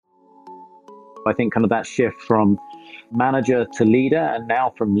I think kind of that shift from manager to leader and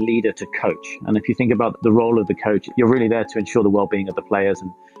now from leader to coach. And if you think about the role of the coach, you're really there to ensure the well-being of the players and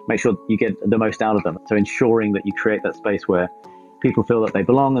make sure you get the most out of them. So ensuring that you create that space where people feel that they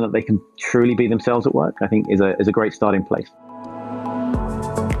belong and that they can truly be themselves at work, I think is a great starting place.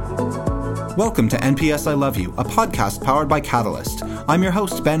 Welcome to NPS I Love You, a podcast powered by Catalyst. I'm your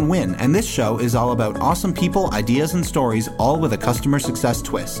host, Ben Wynn, and this show is all about awesome people, ideas, and stories, all with a customer success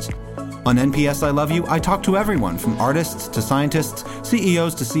twist. On NPS I Love You, I talk to everyone from artists to scientists,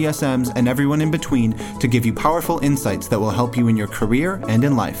 CEOs to CSMs, and everyone in between to give you powerful insights that will help you in your career and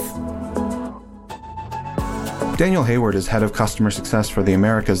in life. Daniel Hayward is head of customer success for the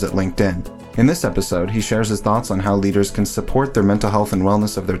Americas at LinkedIn. In this episode, he shares his thoughts on how leaders can support their mental health and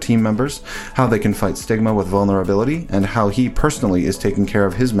wellness of their team members, how they can fight stigma with vulnerability, and how he personally is taking care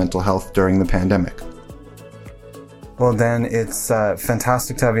of his mental health during the pandemic. Well, Dan, it's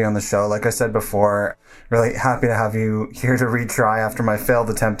fantastic to have you on the show. Like I said before, really happy to have you here to retry after my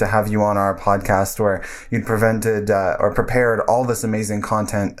failed attempt to have you on our podcast where you'd prepared all this amazing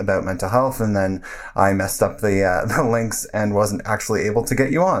content about mental health, and then I messed up the links and wasn't actually able to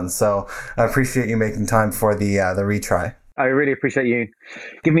get you on. So I appreciate you making time for the retry. I really appreciate you.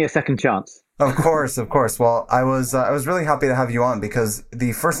 Give me a second chance. Of course. Well, I was really happy to have you on because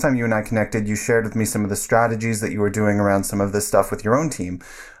the first time you and I connected, you shared with me some of the strategies that you were doing around some of this stuff with your own team.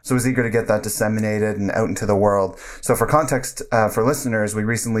 So I was eager to get that disseminated and out into the world. So for context, for listeners, we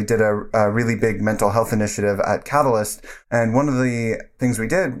recently did a really big mental health initiative at Catalyst. And one of the things we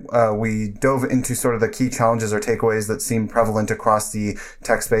did, we dove into sort of the key challenges or takeaways that seem prevalent across the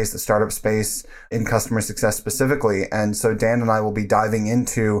tech space, the startup space, in customer success specifically. And so Dan and I will be diving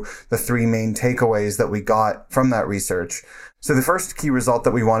into the three main takeaways that we got from that research. So the first key result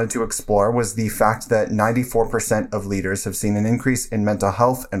that we wanted to explore was the fact that 94% of leaders have seen an increase in mental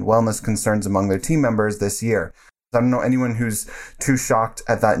health and wellness concerns among their team members this year. I don't know anyone who's too shocked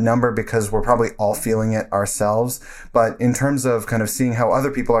at that number because we're probably all feeling it ourselves. But in terms of kind of seeing how other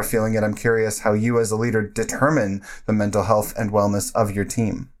people are feeling it, I'm curious how you as a leader determine the mental health and wellness of your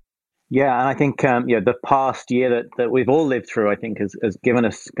team. Yeah, and I think the past year that we've all lived through, I think, has given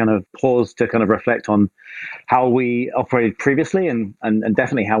us kind of pause to kind of reflect on how we operated previously and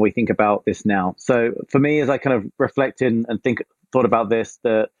definitely how we think about this now. So for me, as I kind of reflected and thought about this,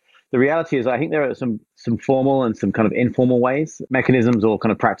 the reality is I think there are some formal and some kind of informal ways, mechanisms or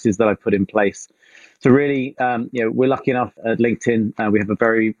kind of practices that I've put in place. So really, we're lucky enough at LinkedIn, we have a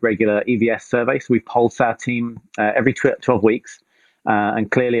very regular EVS survey. So we pulse our team every 12 weeks. And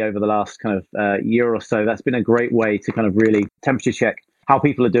clearly over the last kind of year or so, that's been a great way to kind of really temperature check how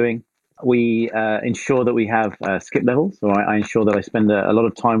people are doing. We ensure that we have skip levels. So I ensure that I spend a lot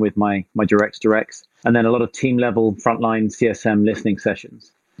of time with my directs, and then a lot of team level frontline CSM listening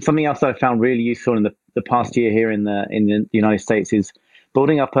sessions. Something else that I found really useful in the past year here in the United States is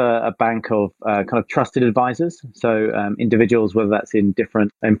building up a bank of kind of trusted advisors. So individuals, whether that's in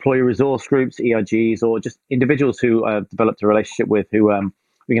different employee resource groups, ERGs, or just individuals who I've developed a relationship with who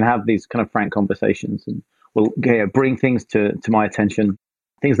we can have these kind of frank conversations and will bring things to my attention,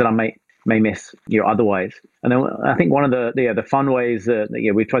 things that I may miss otherwise. And then I think one of the fun ways that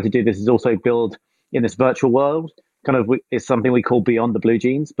we've tried to do this is also build in this virtual world. Kind of it's something we call Beyond the Blue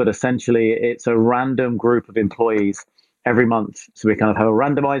Jeans, but essentially it's a random group of employees every month. So we kind of have a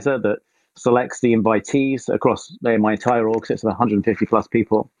randomizer that selects the invitees across my entire org, so it's 150 plus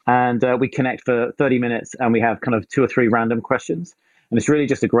people. And we connect for 30 minutes and we have kind of 2 or 3 random questions. And it's really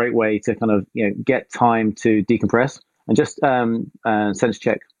just a great way to kind of get time to decompress and just sense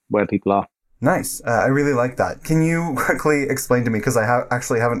check where people are. Nice. I really like that. Can you quickly explain to me, because I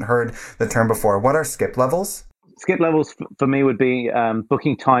actually haven't heard the term before, what are skip levels? Skip levels for me would be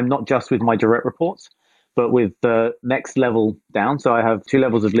booking time, not just with my direct reports, but with the next level down. So I have 2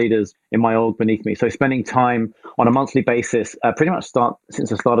 levels of leaders in my org beneath me. So spending time on a monthly basis, pretty much since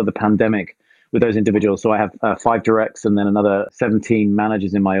the start of the pandemic with those individuals. So I have 5 directs and then another 17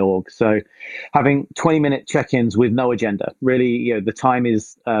 managers in my org. So having 20-minute check-ins with no agenda. Really, the time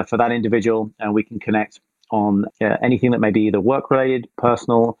is for that individual, and we can connect on anything that may be either work-related,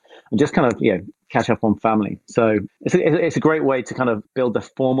 personal, and just kind of catch up on family. So it's a great way to kind of build a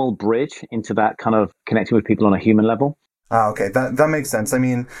formal bridge into that kind of connecting with people on a human level. Okay, that makes sense. I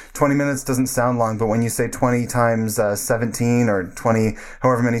mean, 20 minutes doesn't sound long, but when you say 20 times 17 or 20,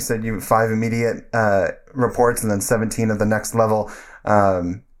 however many said you 5 immediate reports and then 17 of the next level,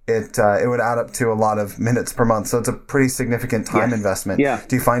 it would add up to a lot of minutes per month. So it's a pretty significant time investment. Yeah.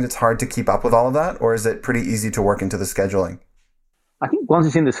 Do you find it's hard to keep up with all of that, or is it pretty easy to work into the scheduling? I think once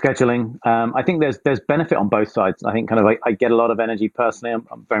it's in the scheduling, I think there's benefit on both sides. I think kind of I get a lot of energy personally.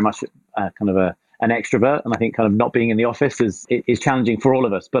 I'm very much kind of an extrovert, and I think kind of not being in the office is challenging for all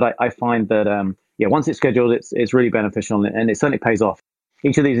of us. But I find that yeah, once it's scheduled, it's really beneficial, and it certainly pays off.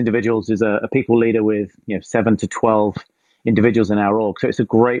 Each of these individuals is a people leader with 7 to 12 individuals in our org, so it's a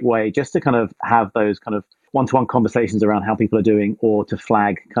great way just to kind of have those kind of one-to-one conversations around how people are doing, or to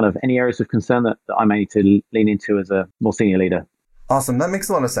flag kind of any areas of concern that I may need to lean into as a more senior leader. Awesome. That makes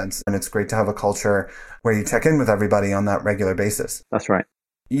a lot of sense. And it's great to have a culture where you check in with everybody on that regular basis. That's right.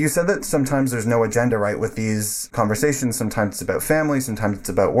 You said that sometimes there's no agenda, right, with these conversations. Sometimes it's about family, sometimes it's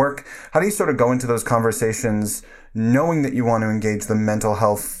about work. How do you sort of go into those conversations knowing that you want to engage the mental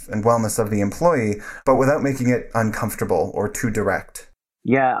health and wellness of the employee, but without making it uncomfortable or too direct?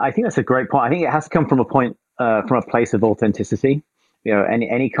 Yeah, I think that's a great point. I think it has to come from a place of authenticity.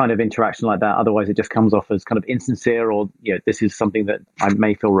 Any kind of interaction like that. Otherwise, it just comes off as kind of insincere, or this is something that I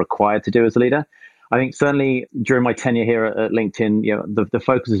may feel required to do as a leader. I think certainly during my tenure here at LinkedIn, the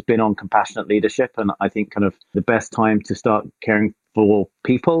focus has been on compassionate leadership, and I think kind of the best time to start caring for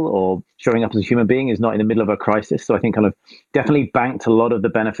people or showing up as a human being is not in the middle of a crisis. So I think kind of definitely banked a lot of the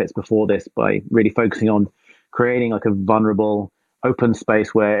benefits before this by really focusing on creating like a vulnerable, open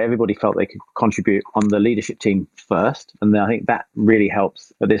space where everybody felt they could contribute on the leadership team first. And then I think that really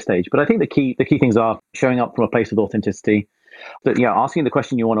helps at this stage. But I think the key things are showing up from a place of authenticity, but asking the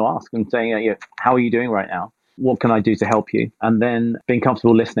question you want to ask and saying, how are you doing right now? What can I do to help you? And then being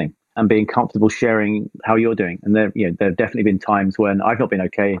comfortable listening and being comfortable sharing how you're doing. And there have definitely been times when I've not been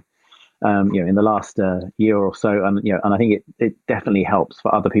okay, in the last year or so. And I think it definitely helps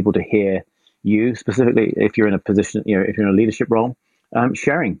for other people to hear you, specifically if you're in a position, if you're in a leadership role,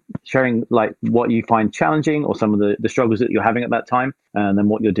 sharing like what you find challenging or some of the struggles that you're having at that time, and then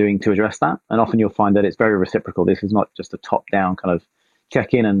what you're doing to address that. And often you'll find that it's very reciprocal. This is not just a top down kind of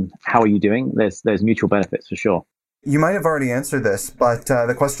check in and how are you doing. There's mutual benefits for sure. You might have already answered this, but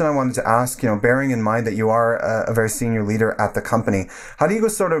the question I wanted to ask, bearing in mind that you are a very senior leader at the company, how do you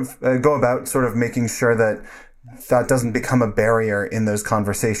go about sort of making sure that doesn't become a barrier in those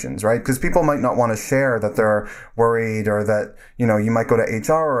conversations, right? Because people might not want to share that they're worried, or that, you might go to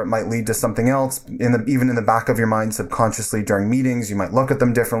HR, or it might lead to something else. Even in the back of your mind, subconsciously during meetings, you might look at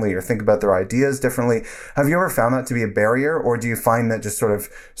them differently or think about their ideas differently. Have you ever found that to be a barrier, or do you find that just sort of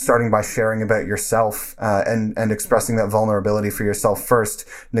starting by sharing about yourself and expressing that vulnerability for yourself first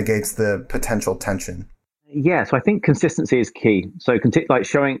negates the potential tension? Yeah, so I think consistency is key. So like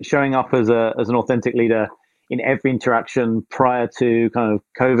showing up as an authentic leader in every interaction prior to kind of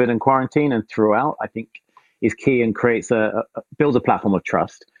COVID and quarantine and throughout, I think is key and builds a platform of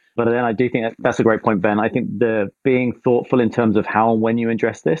trust. But then I do think that's a great point, Ben. I think the being thoughtful in terms of how and when you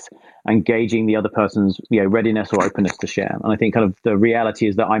address this, engaging the other person's readiness or openness to share. And I think kind of the reality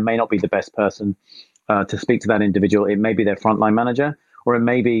is that I may not be the best person to speak to that individual. It may be their frontline manager, or it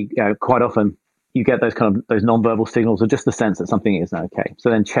may be quite often you get those nonverbal signals, or just the sense that something isn't okay. So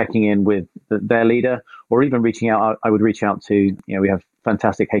then checking in with their leader, or even reaching out. I would reach out to, we have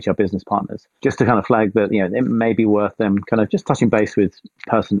fantastic HR business partners, just to kind of flag that, it may be worth them kind of just touching base with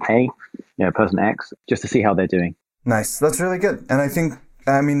person A, person X, just to see how they're doing. Nice. That's really good. And I think,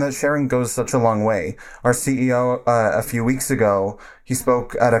 that sharing goes such a long way. Our CEO, a few weeks ago, he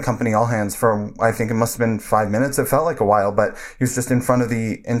spoke at a company all hands for, I think it must have been 5 minutes. It felt like a while, but he was just in front of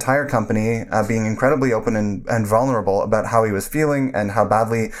the entire company, being incredibly open and vulnerable about how he was feeling and how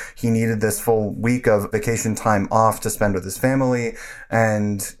badly he needed this full week of vacation time off to spend with his family.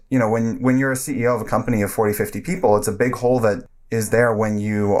 And, when you're a CEO of a company of 40, 50 people, it's a big hole that is there when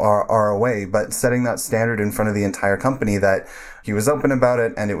you are away, but setting that standard in front of the entire company that he was open about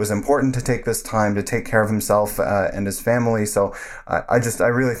it, and it was important to take this time to take care of himself and his family. So I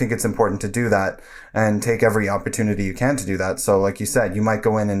really think it's important to do that and take every opportunity you can to do that. So like you said, you might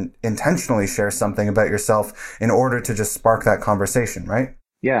go in and intentionally share something about yourself in order to just spark that conversation, right?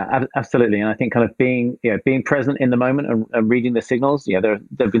 Yeah, absolutely. And I think kind of being present in the moment and reading the signals. There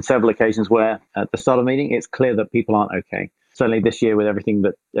have been several occasions where at the start of a meeting, it's clear that people aren't okay. Certainly this year with everything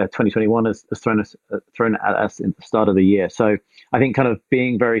that 2021 has thrown at us in the start of the year. So I think kind of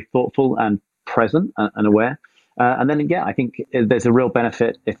being very thoughtful and present and aware. And then, I think there's a real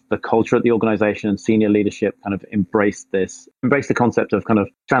benefit if the culture at the organization and senior leadership kind of embrace the concept of kind of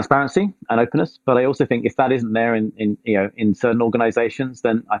transparency and openness. But I also think if that isn't there in certain organizations,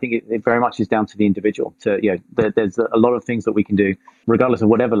 then I think it very much is down to the individual. There's a lot of things that we can do, regardless of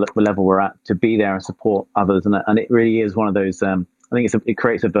whatever level we're at, to be there and support others. And it really is one of those. I think it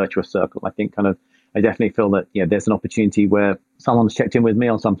creates a virtuous circle. I think I definitely feel that there's an opportunity where someone's checked in with me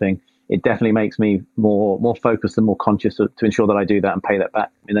on something. it definitely makes me more focused and more conscious to ensure that I do that and pay that back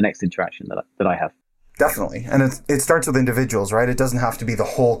in the next interaction that I have. Definitely. And it starts with individuals, right? It doesn't have to be the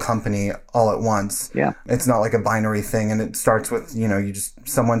whole company all at once. Yeah. It's not like a binary thing. And it starts with, you just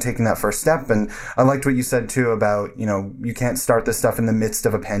someone taking that first step. And I liked what you said too about, you can't start this stuff in the midst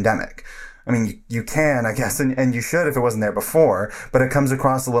of a pandemic. I mean, you can, I guess, and you should if it wasn't there before, but it comes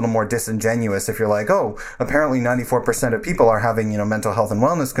across a little more disingenuous if you're like, oh, apparently 94% of people are having, mental health and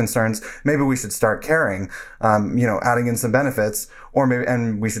wellness concerns. Maybe we should start caring, adding in some benefits,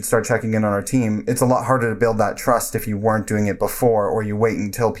 and we should start checking in on our team. It's a lot harder to build that trust if you weren't doing it before, or you wait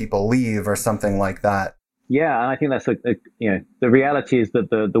until people leave or something like that. Yeah, and I think that's the reality is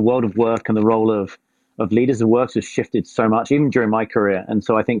that the world of work and the role of leaders of work has shifted so much, even during my career. And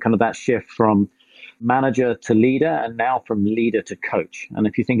so I think kind of that shift from manager to leader, and now from leader to coach. And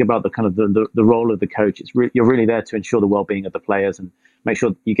if you think about the kind of the role of the coach, you're really there to ensure the well-being of the players and make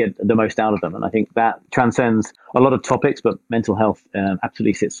sure you get the most out of them. And I think that transcends a lot of topics, but mental health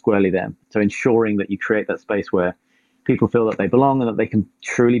absolutely sits squarely there. So ensuring that you create that space where people feel that they belong and that they can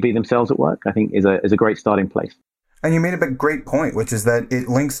truly be themselves at work, I think is a great starting place. And you made a great point, which is that it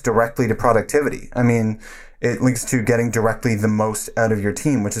links directly to productivity. I mean, it links to getting directly the most out of your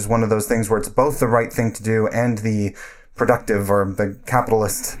team, which is one of those things where it's both the right thing to do and the productive or the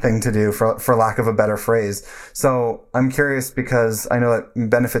capitalist thing to do, for lack of a better phrase. So I'm curious because I know that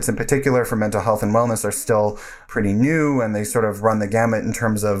benefits in particular for mental health and wellness are still pretty new, and they sort of run the gamut in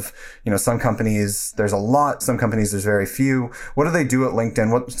terms of, some companies there's a lot, some companies there's very few. What do they do at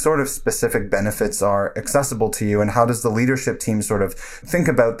LinkedIn? What sort of specific benefits are accessible to you, and how does the leadership team sort of think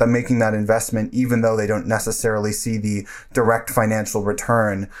about them making that investment, even though they don't necessarily see the direct financial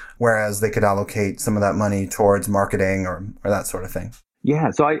return, whereas they could allocate some of that money towards marketing or that sort of thing?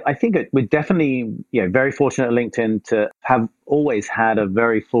 Yeah, so I think we're definitely very fortunate at LinkedIn to have always had a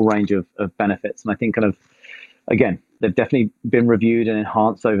very full range of benefits. And I think kind of, again, they've definitely been reviewed and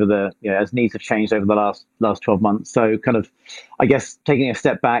enhanced over as needs have changed over the last 12 months. So kind of, I guess, taking a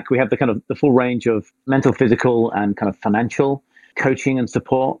step back, we have the full range of mental, physical, and kind of financial coaching and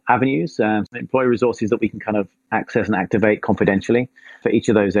support avenues, employee resources that we can kind of access and activate confidentially for each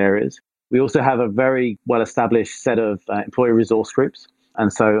of those areas. We also have a very well-established set of employee resource groups.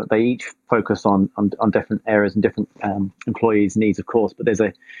 And so they each focus on different areas and different employees' needs, of course. But there's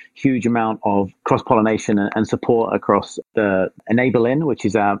a huge amount of cross-pollination and support across the Enable-In, which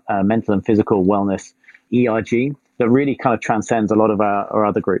is our mental and physical wellness ERG, that really kind of transcends a lot of our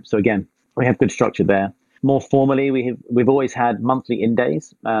other groups. So again, we have good structure there. More formally, we've always had monthly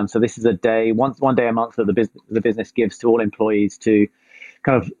in-days. So this is a day, one day a month that the business gives to all employees to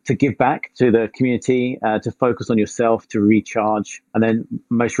give back to the community, to focus on yourself, to recharge. And then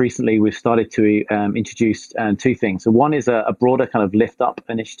most recently, we've started to introduce two things. So one is a broader kind of lift up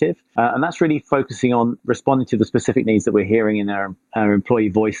initiative. And that's really focusing on responding to the specific needs that we're hearing in our employee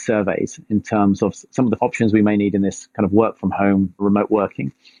voice surveys in terms of some of the options we may need in this kind of work from home, remote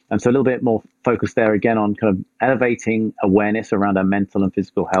working. And so a little bit more focus there again on kind of elevating awareness around our mental and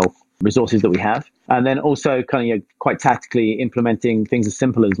physical health resources that we have. And then also kind of quite tactically implementing things as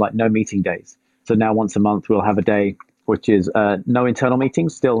simple as like no meeting days. So now once a month, we'll have a day which is no internal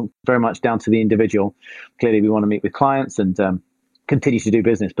meetings, still very much down to the individual. Clearly, we want to meet with clients and continue to do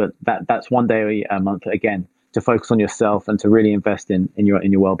business, but that's one day a month, again, to focus on yourself and to really invest in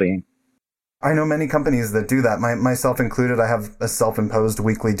your well-being. I know many companies that do that, myself included. I have a self-imposed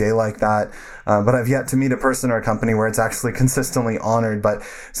weekly day like that, but I've yet to meet a person or a company where it's actually consistently honored. But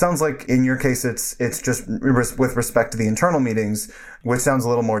sounds like in your case, it's just with respect to the internal meetings, which sounds a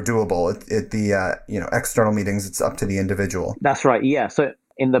little more doable. The external meetings, it's up to the individual. That's right. Yeah. So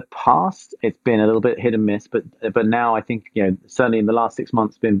in the past, it's been a little bit hit and miss, but now I think certainly in the last 6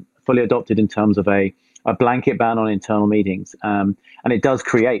 months, been fully adopted in terms of a blanket ban on internal meetings. And it does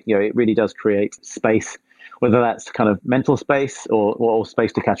create, it really does create space, whether that's kind of mental space or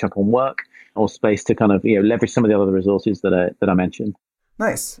space to catch up on work or space to kind of, leverage some of the other resources that I mentioned.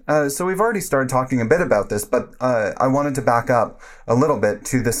 Nice. So we've already started talking a bit about this, but I wanted to back up a little bit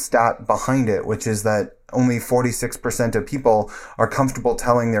to the stat behind it, which is that only 46% of people are comfortable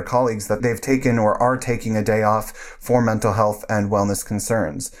telling their colleagues that they've taken or are taking a day off for mental health and wellness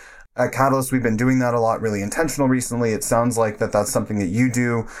concerns. At Catalyst, we've been doing that a lot, really intentional recently. It sounds like that's something that you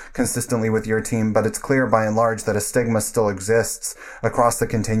do consistently with your team, but it's clear by and large that a stigma still exists across the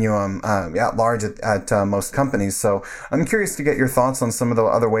continuum at large at most companies. So I'm curious to get your thoughts on some of the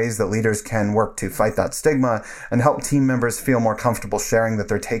other ways that leaders can work to fight that stigma and help team members feel more comfortable sharing that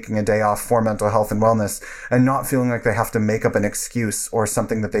they're taking a day off for mental health and wellness and not feeling like they have to make up an excuse or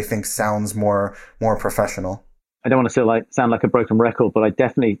something that they think sounds more professional. I don't want to sound like a broken record, but I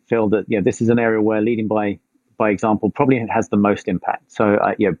definitely feel that this is an area where leading by example probably has the most impact. So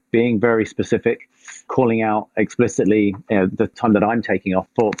being very specific, calling out explicitly the time that I'm taking off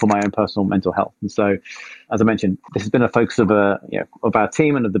for my own personal mental health. And so, as I mentioned, this has been a focus of our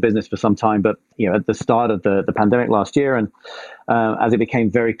team and of the business for some time. But at the start of the pandemic last year, and as it became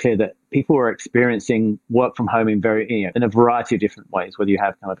very clear that people were experiencing work from home in a variety of different ways, whether you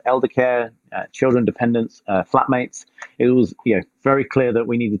have kind of elder care, children dependents, flatmates, it was very clear that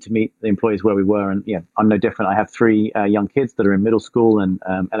we needed to meet the employees where we were. And I'm no different. I have three young kids that are in middle school and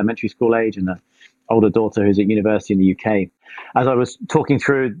elementary school age, and an older daughter who's at university in the UK. As I was talking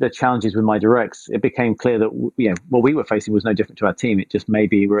through the challenges with my directs, it became clear that what we were facing was no different to our team. It just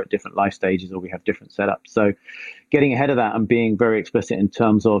maybe we're at different life stages or we have different setups. So getting ahead of that and being very explicit in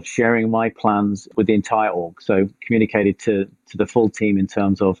terms of sharing my plans with the entire org. So communicated to the full team in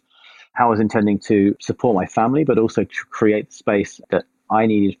terms of how I was intending to support my family, but also to create the space that I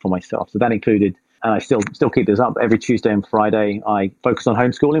needed for myself. So that included, and I still keep this up, every Tuesday and Friday, I focus on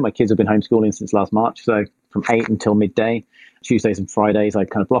homeschooling. My kids have been homeschooling since last March. So from 8 until midday, Tuesdays and Fridays, I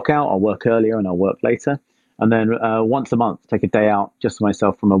kind of block out. I'll work earlier and I'll work later. And then once a month, take a day out just for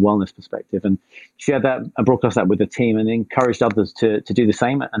myself from a wellness perspective, and share that and broadcast that with the team, and encouraged others to do the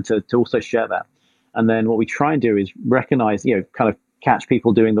same and to also share that. And then what we try and do is recognize, kind of catch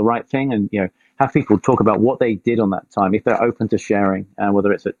people doing the right thing, and have people talk about what they did on that time if they're open to sharing,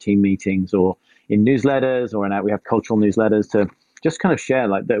 whether it's at team meetings or in newsletters or we have cultural newsletters, to just kind of share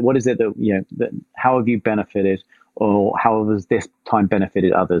what is it that how have you benefited, or how has this time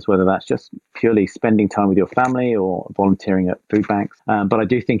benefited others, whether that's just purely spending time with your family or volunteering at food banks. But I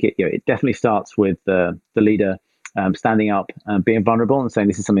do think it definitely starts with the leader standing up and being vulnerable and saying,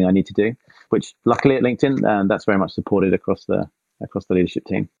 this is something I need to do, which luckily at LinkedIn, that's very much supported across the leadership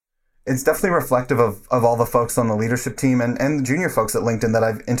team. It's definitely reflective of all the folks on the leadership team and the junior folks at LinkedIn that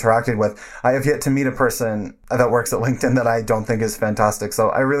I've interacted with. I have yet to meet a person that works at LinkedIn that I don't think is fantastic. So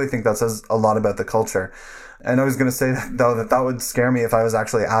I really think that says a lot about the culture. And I was going to say, though, that would scare me if I was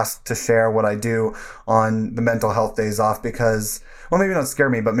actually asked to share what I do on the mental health days off, because, well, maybe not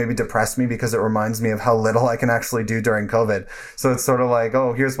scare me, but maybe depress me, because it reminds me of how little I can actually do during COVID. So it's sort of like,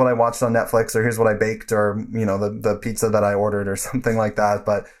 oh, here's what I watched on Netflix, or here's what I baked, or, the pizza that I ordered or something like that.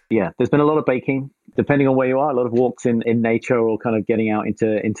 But yeah, there's been a lot of baking, depending on where you are, a lot of walks in nature or kind of getting out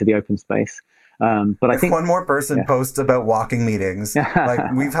into the open space. But I think one more person posts about walking meetings, like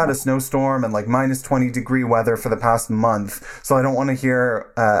we've had a snowstorm and like minus 20 degree weather for the past month. So I don't want to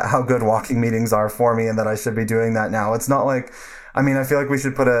hear how good walking meetings are for me and that I should be doing that now. It's not like, I feel like we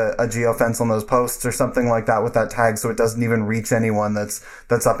should put a geofence on those posts or something like that with that tag, so it doesn't even reach anyone that's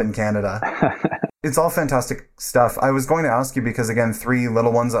up in Canada. It's all fantastic stuff. I was going to ask you because, again, 3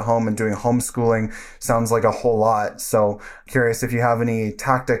 little ones at home and doing homeschooling sounds like a whole lot. So curious if you have any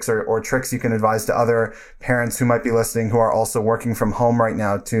tactics or tricks you can advise to other parents who might be listening who are also working from home right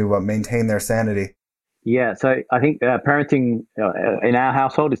now to maintain their sanity. Yeah, so I think parenting in our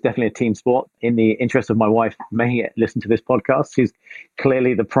household is definitely a team sport. In the interest of my wife may listen to this podcast, she's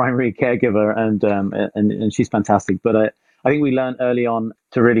clearly the primary caregiver, and she's fantastic. But I think we learned early on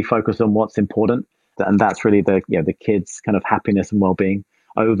to really focus on what's important, and that's really the kids' kind of happiness and well-being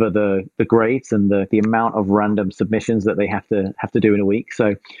over the grades and the amount of random submissions that they have to do in a week.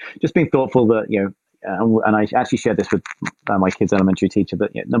 So just being thoughtful that and I actually shared this with my kids' elementary teacher,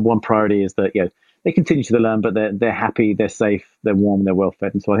 that number one priority is that they continue to learn, but they're happy, they're safe, they're warm, they're well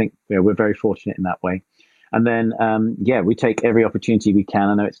fed, and so I think we're very fortunate in that way. And then we take every opportunity we can.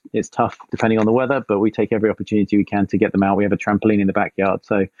 I know it's tough depending on the weather, but we take every opportunity we can to get them out. We have a trampoline in the backyard,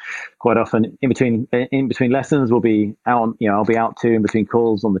 so quite often in between lessons we'll be out. I'll be out too in between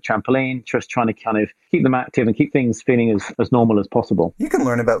calls on the trampoline, just trying to kind of keep them active and keep things feeling as normal as possible. You can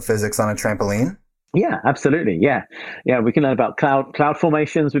learn about physics on a trampoline. Yeah, absolutely. Yeah. We can learn about cloud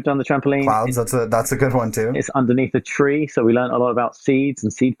formations. We've done the trampoline. Clouds, that's a good one too. It's underneath a tree, so we learn a lot about seeds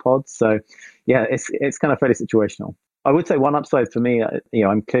and seed pods. So yeah, it's kind of fairly situational. I would say one upside for me,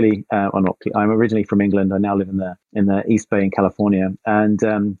 I'm clearly, I'm originally from England. I now live in the East Bay in California.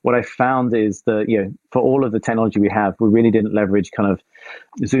 And what I found is that, for all of the technology we have, we really didn't leverage kind of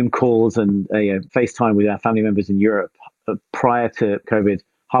Zoom calls and FaceTime with our family members in Europe prior to COVID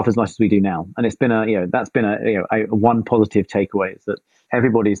half as much as we do now. And it's been that's been a one positive takeaway, is that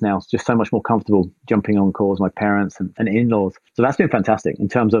everybody's now just so much more comfortable jumping on calls, my parents and in-laws. So that's been fantastic in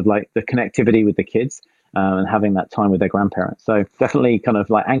terms of like the connectivity with the kids and having that time with their grandparents. So definitely kind of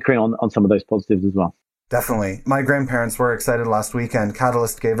like anchoring on some of those positives as well. Definitely. My grandparents were excited last weekend.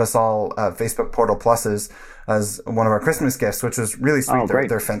 Catalyst gave us all Facebook Portal Pluses as one of our Christmas gifts, which was really sweet. Oh, great.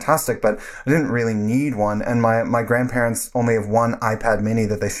 They're fantastic, but I didn't really need one. And my grandparents only have one iPad mini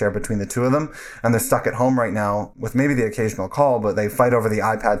that they share between the two of them. And they're stuck at home right now with maybe the occasional call, but they fight over the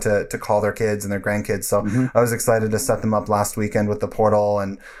iPad to call their kids and their grandkids. So I was excited to set them up last weekend with the portal.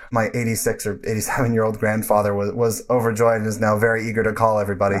 And my 86 or 87-year-old grandfather was overjoyed and is now very eager to call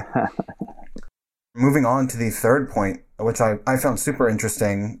everybody. Moving on to the third point, which I found super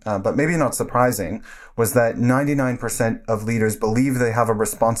interesting, but maybe not surprising, was that 99% of leaders believe they have a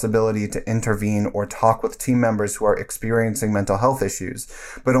responsibility to intervene or talk with team members who are experiencing mental health issues,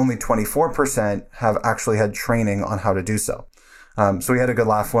 but only 24% have actually had training on how to do so. So we had a good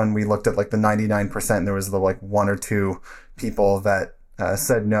laugh when we looked at like the 99%, and there was the like one or two people that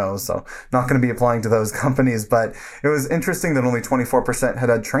said no. So not going to be applying to those companies, but it was interesting that only 24%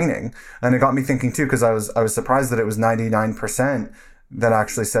 had training. And it got me thinking too, because I was surprised that it was 99% that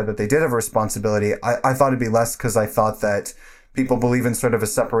actually said that they did have a responsibility. I thought it'd be less because I thought that people believe in sort of a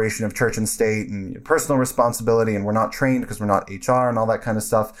separation of church and state and personal responsibility, and we're not trained because we're not HR and all that kind of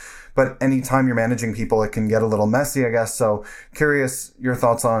stuff. But anytime you're managing people, it can get a little messy, I guess. So curious your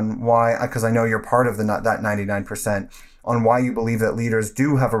thoughts on why, because I know you're part of that 99%, on why you believe that leaders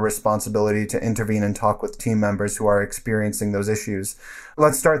do have a responsibility to intervene and talk with team members who are experiencing those issues.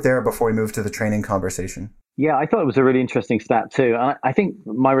 Let's start there before we move to the training conversation. Yeah, I thought it was a really interesting stat too. And I think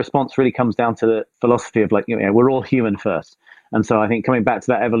my response really comes down to the philosophy of we're all human first. And so I think coming back to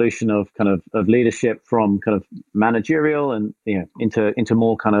that evolution of of leadership from kind of managerial and into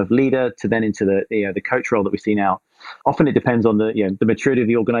more kind of leader to then into the coach role that we see now. Often it depends on the maturity of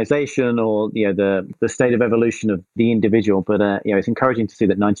the organization or the state of evolution of the individual. But it's encouraging to see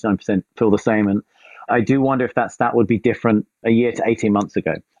that 99% feel the same. And I do wonder if that stat would be different a year to 18 months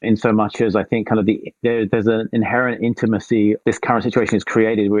ago, in so much as I think kind of there's an inherent intimacy this current situation has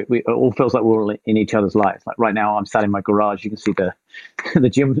created. It all feels like we're all in each other's lives. Like right now, I'm sat in my garage. You can see the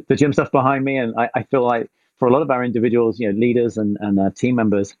gym stuff behind me, and I feel like for a lot of our individuals, leaders and team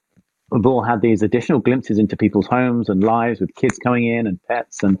members, we've all had these additional glimpses into people's homes and lives with kids coming in and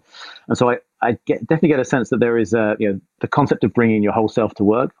pets, and so I definitely get a sense that there is the concept of bringing your whole self to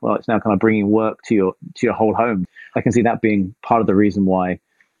work. Well, it's now kind of bringing work to your whole home. I can see that being part of the reason why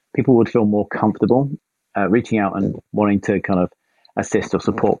people would feel more comfortable reaching out and wanting to kind of assist or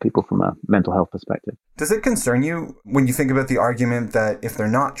support people from a mental health perspective. Does it concern you when you think about the argument that if they're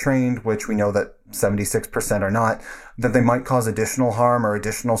not trained, which we know that 76% are not, that they might cause additional harm or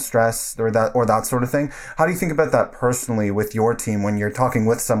additional stress or that sort of thing? How do you think about that personally with your team when you're talking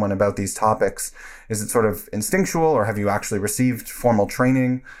with someone about these topics? Is it sort of instinctual, or have you actually received formal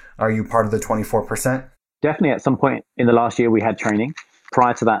training? Are you part of the 24%? Definitely at some point in the last year we had training.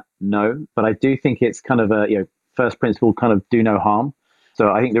 Prior to that, no. But I do think it's kind of a first principle, kind of do no harm. So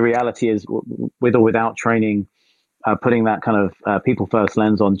I think the reality is, with or without training, putting that kind of people first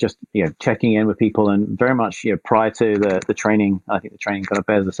lens on, just checking in with people, and very much prior to the training, I think the training kind of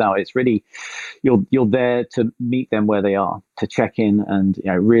bears this out. It's really you're there to meet them where they are, to check in and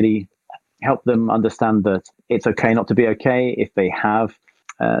really help them understand that it's okay not to be okay. If they have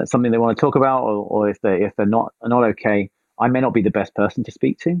something they want to talk about, or if they're not okay, I may not be the best person to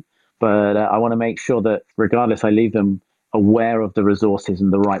speak to. But I want to make sure that regardless, I leave them aware of the resources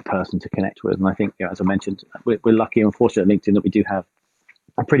and the right person to connect with. And I think, as I mentioned, we're lucky and fortunate at LinkedIn that we do have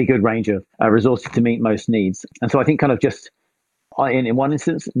a pretty good range of resources to meet most needs. And so I think kind of just in one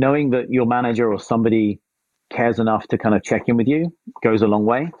instance, knowing that your manager or somebody cares enough to kind of check in with you goes a long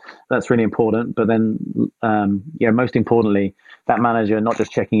way. That's really important. But then, most importantly, that manager not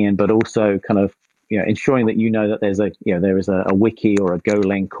just checking in, but also kind of ensuring that that there is a wiki or a Go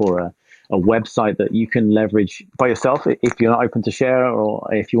link or a website that you can leverage by yourself if you're not open to share, or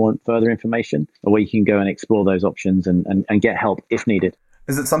if you want further information, or where you can go and explore those options and get help if needed.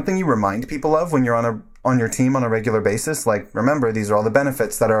 Is it something you remind people of when you're on your team on a regular basis? Like, remember, these are all the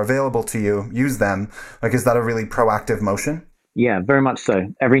benefits that are available to you. Use them. Like, is that a really proactive motion? Yeah, very much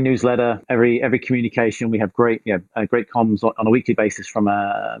so. Every newsletter, every communication, we have great comms on a weekly basis from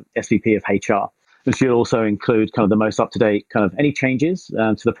a SVP of HR. Which will also include kind of the most up-to-date kind of any changes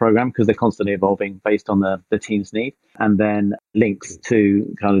to the program, because they're constantly evolving based on the team's need, and then links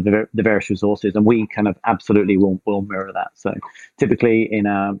to kind of the various resources. And we kind of absolutely will mirror that. So typically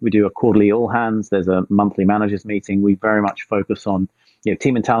we do a quarterly all hands. There's a monthly managers meeting. We very much focus on,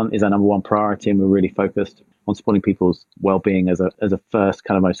 team and talent is our number one priority, and we're really focused on supporting people's well-being as a first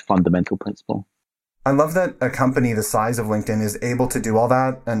kind of most fundamental principle. I love that a company the size of LinkedIn is able to do all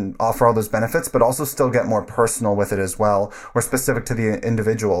that and offer all those benefits, but also still get more personal with it as well, or specific to the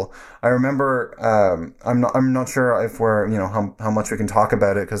individual. I remember, I'm not sure if we're, how much we can talk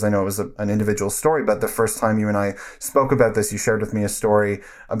about it because I know it was an individual story, but the first time you and I spoke about this, you shared with me a story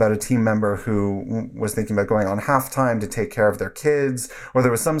about a team member who was thinking about going on halftime to take care of their kids, or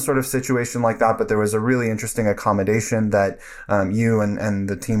there was some sort of situation like that, but there was a really interesting accommodation that you and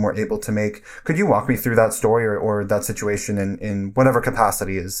the team were able to make. Could you walk me through that story or that situation in whatever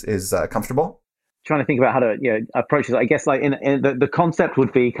capacity is comfortable? Trying to think about how to approach this. I guess like in the concept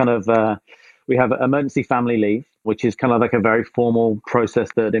would be kind of we have emergency family leave, which is kind of like a very formal process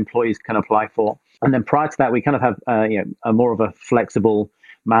that employees can apply for. And then prior to that, we kind of have a more of a flexible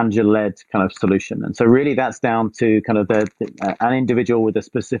manager-led kind of solution. And so really that's down to kind of an individual with a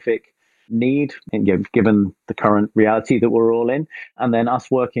specific need, and, given the current reality that we're all in, and then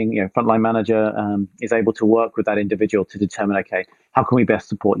us working, frontline manager is able to work with that individual to determine, okay, how can we best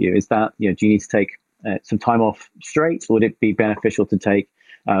support you? Is that, do you need to take some time off straight? Would it be beneficial to take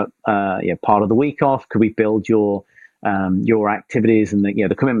part of the week off? Could we build your activities and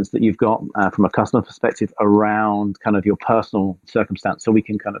the commitments that you've got from a customer perspective around kind of your personal circumstance, so we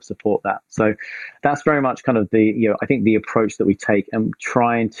can kind of support that. So that's very much kind of I think the approach that we take, and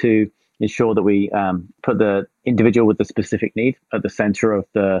trying to ensure that we put the individual with the specific need at the center of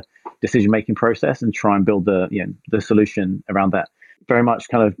the decision-making process and try and build the solution around that. Very much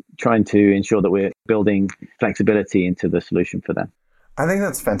kind of trying to ensure that we're building flexibility into the solution for them. I think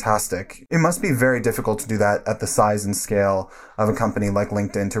that's fantastic. It must be very difficult to do that at the size and scale of a company like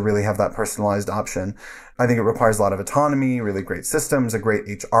LinkedIn, to really have that personalized option. I think it requires a lot of autonomy, really great systems, a great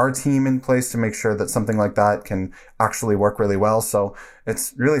HR team in place to make sure that something like that can actually work really well. So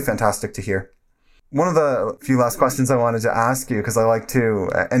it's really fantastic to hear. One of the few last questions I wanted to ask you, because I like to,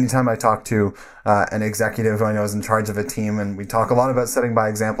 anytime I talk to an executive who I know is in charge of a team, and we talk a lot about setting by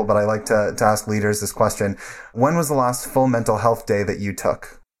example, but I like to ask leaders this question. When was the last full mental health day that you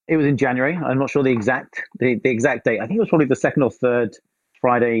took? It was in January. I'm not sure the exact date. I think it was probably the second or third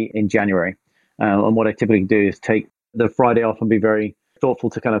Friday in January. And what I typically do is take the Friday off and be very thoughtful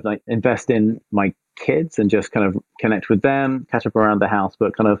to kind of like invest in my kids and just kind of connect with them, catch up around the house,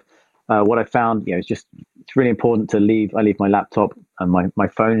 but kind of what I found, it's really important to I leave my laptop and my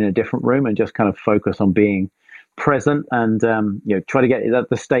phone in a different room and just kind of focus on being present and, try to get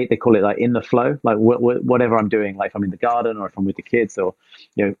the state, they call it like in the flow, like whatever I'm doing, like if I'm in the garden or if I'm with the kids, or,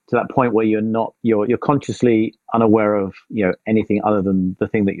 to that point where you're consciously unaware of, anything other than the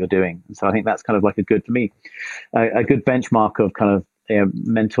thing that you're doing. And so I think that's kind of like a good benchmark of kind of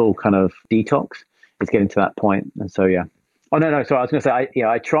mental kind of detox is getting to that point. And so, yeah. Oh, no. So I was going to say,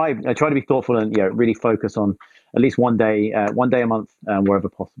 I try to be thoughtful and really focus on at least one day a month, wherever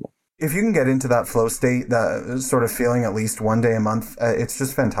possible. If you can get into that flow state, that sort of feeling at least one day a month, it's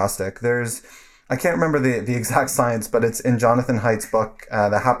just fantastic. I can't remember the exact science, but it's in Jonathan Haidt's book,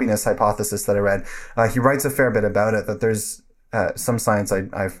 The Happiness Hypothesis, that I read. He writes a fair bit about it, that there's some science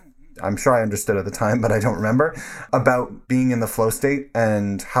I'm sure I understood at the time, but I don't remember, about being in the flow state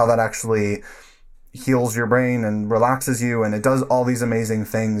and how that actually heals your brain and relaxes you, and it does all these amazing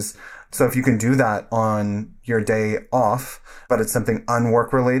things. So if you can do that on your day off, but it's something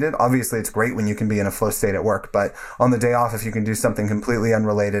unwork related, obviously it's great when you can be in a flow state at work, but on the day off, if you can do something completely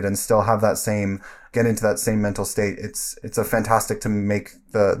unrelated and still have get into that same mental state, it's a fantastic to make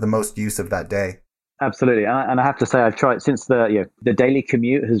the most use of that day. Absolutely. And I have to say, I've tried since the daily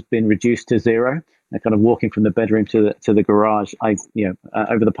commute has been reduced to zero. Kind of walking from the bedroom to the garage, I've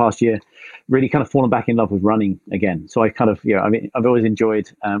over the past year really kind of fallen back in love with running again. So I kind of I've always enjoyed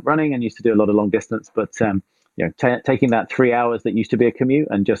running and used to do a lot of long distance, but taking that 3 hours that used to be a commute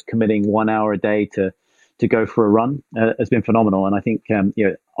and just committing 1 hour a day to go for a run has been phenomenal. And I think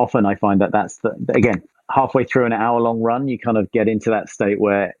often I find that's again, halfway through an hour long run, you kind of get into that state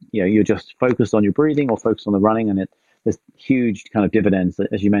where you're just focused on your breathing or focused on the running, and there's huge kind of dividends,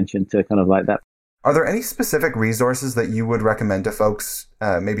 as you mentioned, to kind of like that. Are there any specific resources that you would recommend to folks,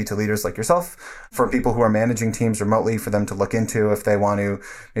 maybe to leaders like yourself, for people who are managing teams remotely, for them to look into if they want to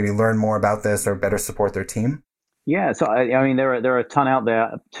maybe learn more about this or better support their team? Yeah, so I mean, there are a ton out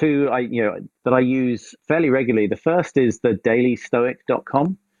there. Two that I use fairly regularly. The first is the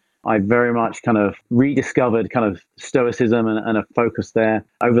dailystoic.com. I very much kind of rediscovered kind of stoicism and a focus there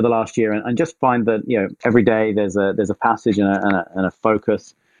over the last year, and just find that every day there's a passage and a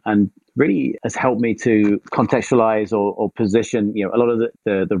focus, and really has helped me to contextualize or position a lot of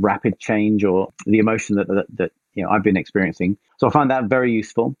the rapid change or the emotion that I've been experiencing. So I find that very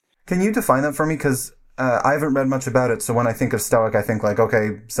useful. Can you define that for me? Because I haven't read much about it, so when I think of Stoic, I think like,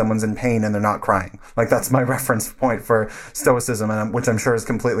 okay, someone's in pain and they're not crying. Like that's my reference point for Stoicism, and which I'm sure is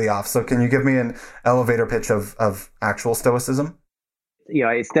completely off. So can you give me an elevator pitch of actual Stoicism?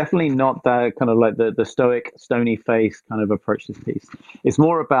 Yeah, it's definitely not the kind of like the stoic, stony face kind of approach to this piece. It's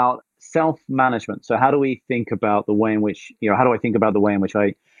more about self-management. So how do we think about the way in which, how do I think about the way in which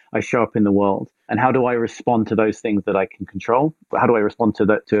I show up in the world? And how do I respond to those things that I can control? How do I respond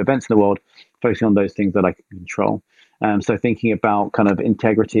to events in the world, focusing on those things that I can control? So thinking about kind of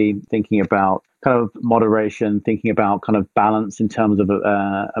integrity, thinking about kind of moderation, thinking about kind of balance in terms of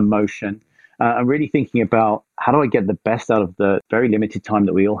emotion, and really thinking about how do I get the best out of the very limited time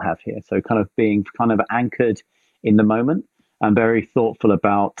that we all have here. So kind of being kind of anchored in the moment and very thoughtful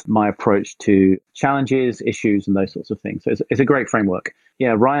about my approach to challenges, issues, and those sorts of things. So it's a great framework.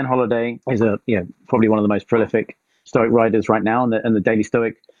 Yeah, Ryan Holiday is probably one of the most prolific Stoic writers right now, and the Daily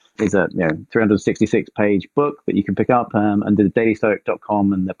Stoic is a 366 page book that you can pick up, and the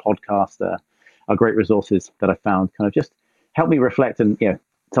dailystoic.com and the podcast are great resources that I found kind of just help me reflect and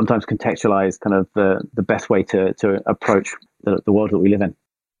sometimes contextualize kind of the best way to approach the world that we live in.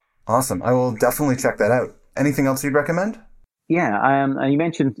 Awesome. I will definitely check that out. Anything else you'd recommend? Yeah, and you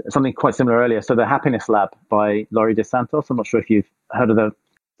mentioned something quite similar earlier. So the Happiness Lab by Laurie DeSantos. I'm not sure if you've heard of that.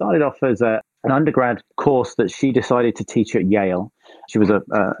 Started off as an undergrad course that she decided to teach at Yale. She was a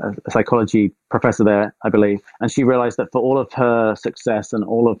psychology professor there, I believe. And she realized that for all of her success and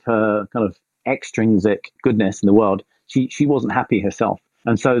all of her kind of extrinsic goodness in the world, she wasn't happy herself.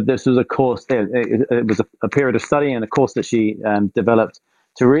 And so this was a course, it was a period of study and a course that she developed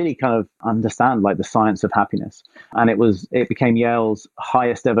to really kind of understand like the science of happiness. And it became Yale's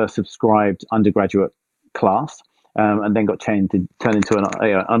highest ever subscribed undergraduate class. And then got turned into an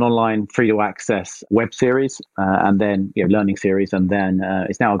online free to access web series, and then learning series, and then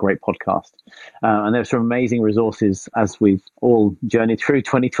it's now a great podcast. And there's some amazing resources as we've all journeyed through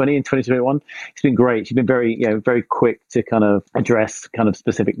 2020 and 2021. It's been great. She's been very quick to kind of address kind of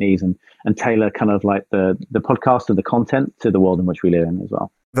specific needs and tailor kind of like the podcast and the content to the world in which we live in as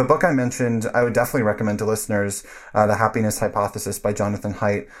well. The book I mentioned, I would definitely recommend to listeners, The Happiness Hypothesis by Jonathan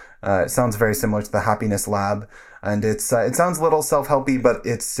Haidt. It sounds very similar to the Happiness Lab. And it sounds a little self-helpy, but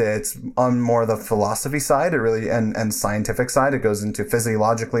it's on more the philosophy side, and scientific side. It goes into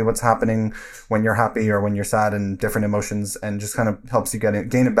physiologically what's happening when you're happy or when you're sad and different emotions, and just kind of helps you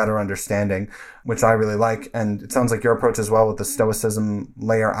gain a better understanding, which I really like. And it sounds like your approach as well with the Stoicism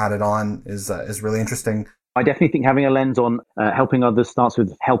layer added on is really interesting. I definitely think having a lens on helping others starts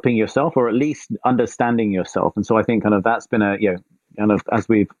with helping yourself, or at least understanding yourself. And so I think kind of that's been kind of as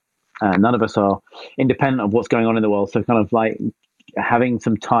we've none of us are independent of what's going on in the world. So kind of like having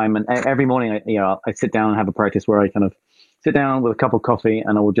some time, and every morning I sit down and have a practice where I kind of sit down with a cup of coffee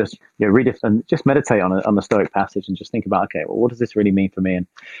and I will just read it and just meditate on the Stoic passage and just think about, okay, well, what does this really mean for me, and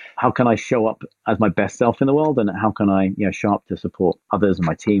how can I show up as my best self in the world, and how can I show up to support others and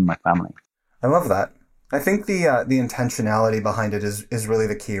my team, my family. I love that. I think the intentionality behind it is really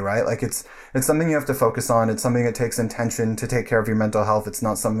the key, right? Like it's something you have to focus on. It's something that takes intention to take care of your mental health. It's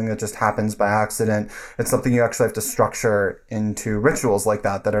not something that just happens by accident. It's something you actually have to structure into rituals like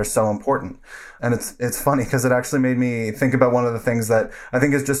that are so important. And it's funny because it actually made me think about one of the things that I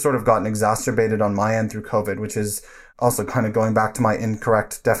think has just sort of gotten exacerbated on my end through COVID, which is also kind of going back to my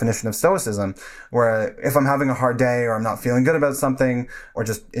incorrect definition of Stoicism, where if I'm having a hard day or I'm not feeling good about something, or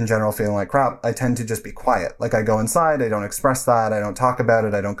just in general feeling like crap, I tend to just be quiet. Like I go inside, I don't express that, I don't talk about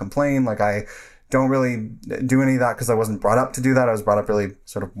it, I don't complain. Like I don't really do any of that because I wasn't brought up to do that. I was brought up really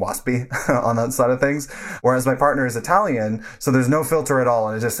sort of waspy on that side of things. Whereas my partner is Italian, so there's no filter at all,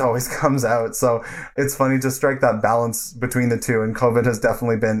 and it just always comes out. So it's funny to strike that balance between the two. And COVID has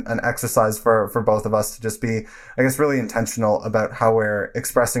definitely been an exercise for both of us to just be, I guess, really intentional about how we're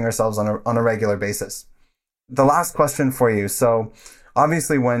expressing ourselves on a regular basis. The last question for you. So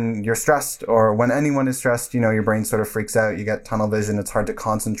obviously, when you're stressed, or when anyone is stressed, your brain sort of freaks out. You get tunnel vision. It's hard to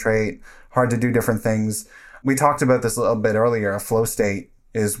concentrate, hard to do different things. We talked about this a little bit earlier. A flow state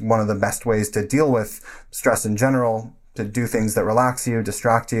is one of the best ways to deal with stress in general, to do things that relax you,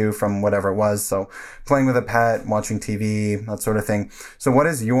 distract you from whatever it was. So playing with a pet, watching TV, that sort of thing. So what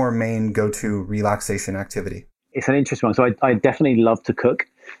is your main go-to relaxation activity? It's an interesting one. So I definitely love to cook.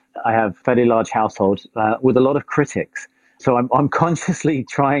 I have a fairly large household with a lot of critics. So I'm consciously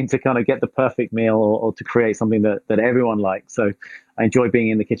trying to kind of get the perfect meal, or to create something that everyone likes. So I enjoy being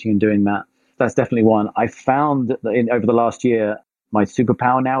in the kitchen and doing that. That's definitely one. I found that over the last year, my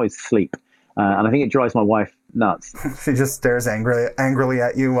superpower now is sleep. And I think it drives my wife nuts. She just stares angrily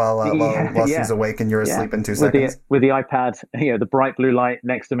at you while she's awake and you're asleep in 2 seconds. With the iPad, the bright blue light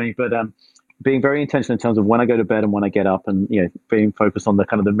next to me. But being very intentional in terms of when I go to bed and when I get up, and being focused on the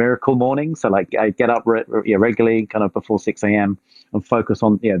kind of the miracle morning. So like I get up regularly, kind of before 6 a.m. and focus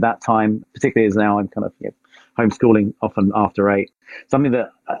on that time. Particularly as now I'm kind of homeschooling often after 8. Something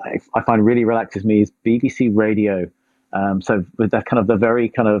that I find really relaxes me is BBC Radio. So with that kind of the very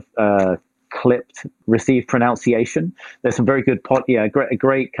kind of clipped received pronunciation, there's some very good a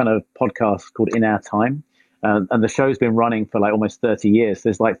great kind of podcast called In Our Time. And the show's been running for like almost 30 years.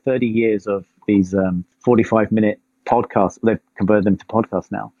 There's like 30 years of these 45-minute podcasts. They've converted them to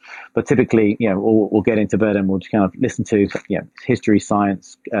podcasts now. But typically, we'll get into bed and we'll just kind of listen to history,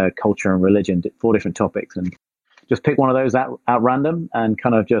 science, culture, and religion, 4 different topics, and just pick one of those at random and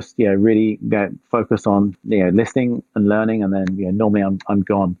kind of just really focus on listening and learning. And then normally I'm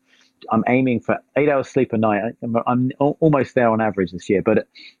gone. I'm aiming for 8 hours sleep a night. I'm almost there on average this year, but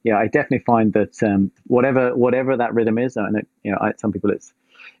I definitely find that whatever that rhythm is, and some people it's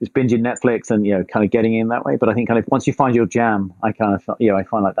binging Netflix and kind of getting in that way. But I think kind of once you find your jam, I kind of I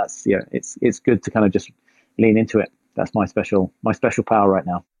find like that's it's good to kind of just lean into it. That's my special power right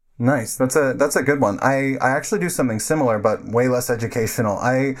now. Nice. That's a good one. I actually do something similar, but way less educational.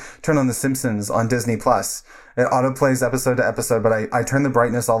 I turn on The Simpsons on Disney Plus. It autoplays episode to episode, but I turn the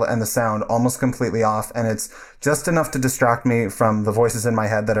brightness and the sound almost completely off, and it's just enough to distract me from the voices in my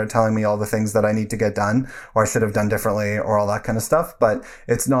head that are telling me all the things that I need to get done, or I should have done differently, or all that kind of stuff. But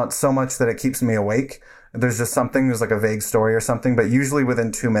it's not so much that it keeps me awake. There's like a vague story or something, but usually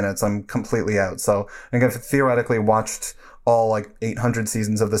within 2 minutes, I'm completely out. So I think I've theoretically watched all like 800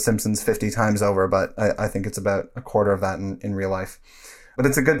 seasons of The Simpsons 50 times over, but I think it's about a quarter of that in real life. But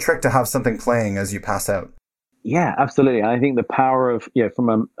it's a good trick to have something playing as you pass out. Yeah, absolutely. I think the power of,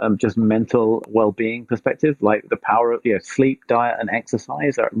 from a just mental well-being perspective, like the power of, sleep, diet, and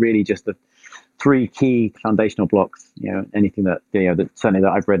exercise are really just the 3 key foundational blocks, anything that, that certainly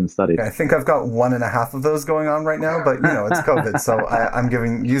that I've read and studied. I think I've got 1.5 of those going on right now, but it's COVID. So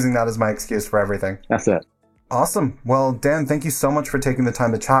I'm using that as my excuse for everything. That's it. Awesome. Well, Dan, thank you so much for taking the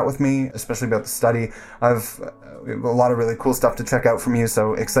time to chat with me, especially about the study. I've a lot of really cool stuff to check out from you,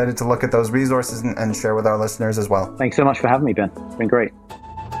 so excited to look at those resources and share with our listeners as well. Thanks so much for having me, Ben. It's been great.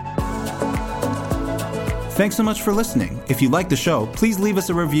 Thanks so much for listening. If you like the show, please leave us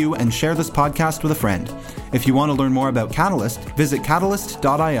a review and share this podcast with a friend. If you want to learn more about Catalyst, visit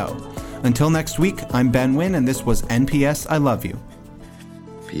catalyst.io. Until next week, I'm Ben Wynn, and this was NPS I Love You.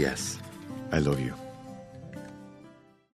 P.S. I love you.